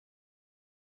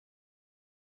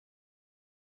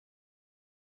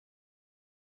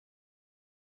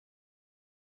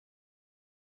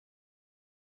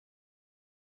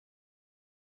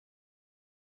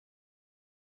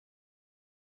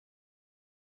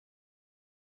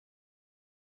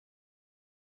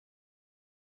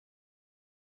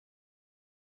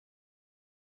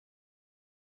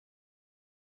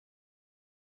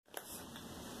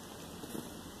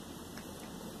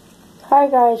Hi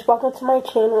guys, welcome to my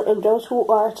channel, and those who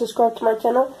are subscribed to my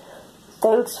channel,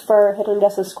 thanks for hitting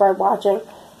that subscribe, watching,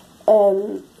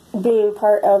 and being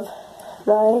part of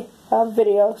my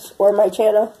videos or my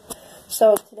channel.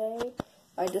 So today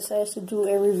I decided to do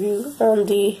a review on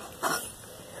the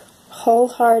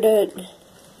Wholehearted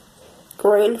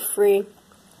grain-free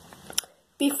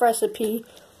beef recipe,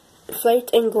 flaked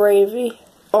in gravy,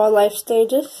 all life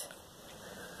stages.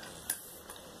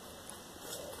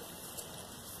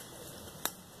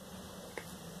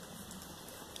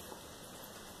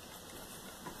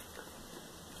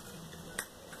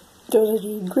 Those are the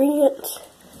ingredients.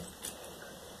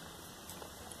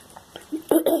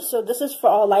 So this is for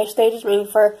all life stages, meaning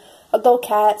for adult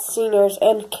cats, seniors,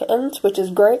 and kittens, which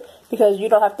is great because you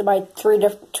don't have to buy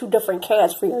two different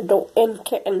cans for your adult and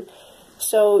kitten,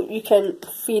 so you can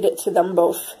feed it to them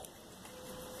both.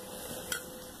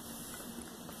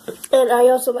 And I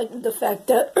also like the fact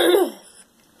that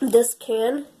this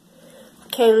can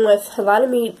came with a lot of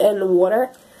meat and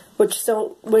water, which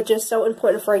is so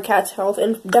important for a cat's health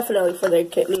and definitely for their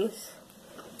kidneys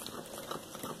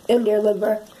and their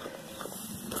liver.